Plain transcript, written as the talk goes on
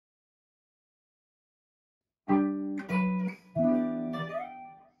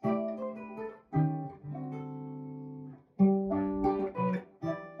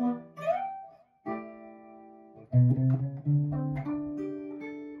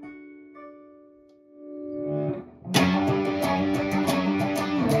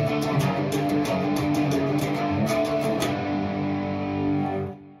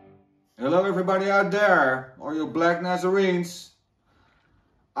everybody out there, all you Black Nazarenes,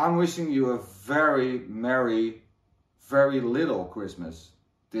 I'm wishing you a very merry, very little Christmas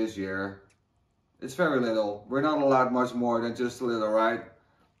this year. It's very little. We're not allowed much more than just a little, right?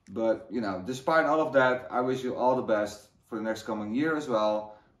 But, you know, despite all of that, I wish you all the best for the next coming year as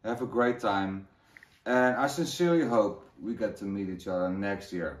well. Have a great time. And I sincerely hope we get to meet each other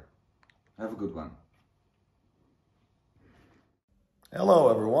next year. Have a good one. Hello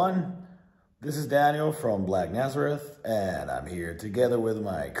everyone, this is Daniel from Black Nazareth, and I'm here together with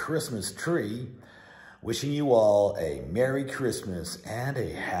my Christmas tree, wishing you all a Merry Christmas and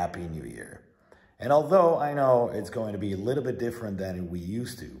a Happy New Year. And although I know it's going to be a little bit different than we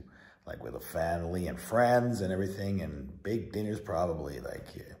used to, like with the family and friends and everything, and big dinners probably like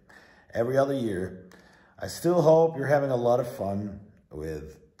every other year, I still hope you're having a lot of fun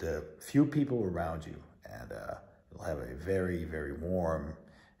with the few people around you, and you'll have a very, very warm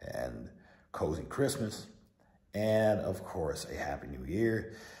and cozy Christmas, and of course a Happy New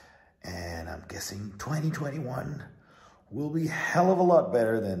Year. And I'm guessing 2021 will be a hell of a lot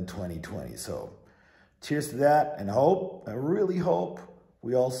better than 2020. So cheers to that, and I really hope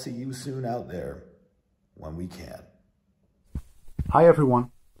we all see you soon out there when we can. Hi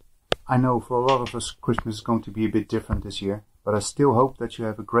everyone. I know for a lot of us Christmas is going to be a bit different this year, but I still hope that you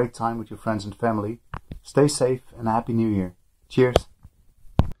have a great time with your friends and family. Stay safe and a Happy New Year. Cheers.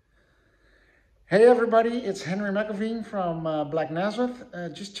 Hey everybody, it's Henry McAveen from Black Nazareth.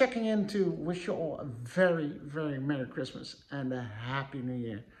 Just checking in to wish you all a very, very Merry Christmas and a Happy New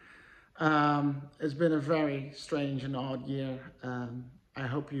Year. It's been a very strange and odd year. I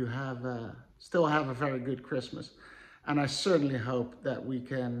hope you still have a very good Christmas. And I certainly hope that we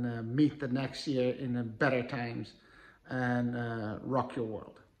can meet the next year in better times and rock your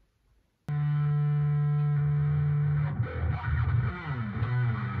world.